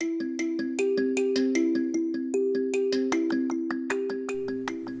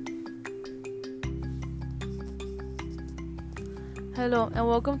Hello and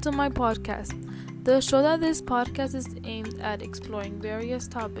welcome to my podcast. The show that this podcast is aimed at exploring various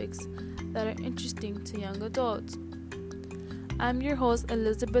topics that are interesting to young adults. I'm your host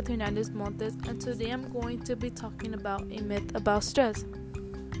Elizabeth Hernandez Montes, and today I'm going to be talking about a myth about stress.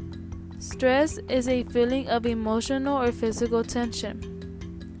 Stress is a feeling of emotional or physical tension.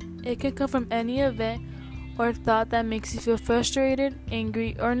 It can come from any event or thought that makes you feel frustrated,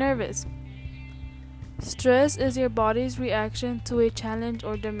 angry, or nervous. Stress is your body's reaction to a challenge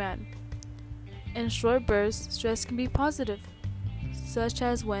or demand. In short bursts, stress can be positive, such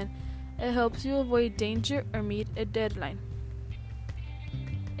as when it helps you avoid danger or meet a deadline.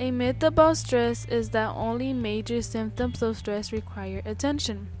 A myth about stress is that only major symptoms of stress require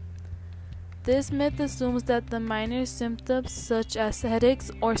attention. This myth assumes that the minor symptoms, such as headaches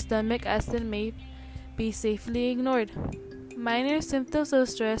or stomach acid, may be safely ignored. Minor symptoms of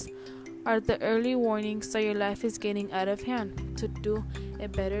stress are the early warnings that your life is getting out of hand. To do a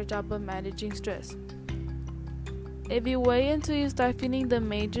better job of managing stress, if you wait until you start feeling the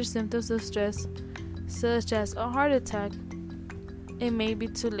major symptoms of stress, such as a heart attack, it may be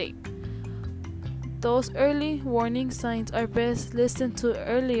too late. Those early warning signs are best listened to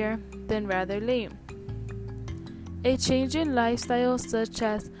earlier than rather late. A change in lifestyle, such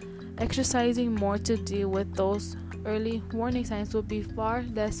as exercising more to deal with those early warning signs, will be far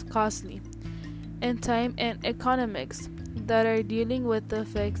less costly in time and economics that are dealing with the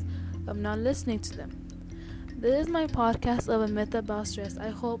effects of not listening to them. This is my podcast of a myth about stress. I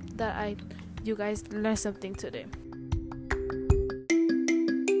hope that you guys learned something today.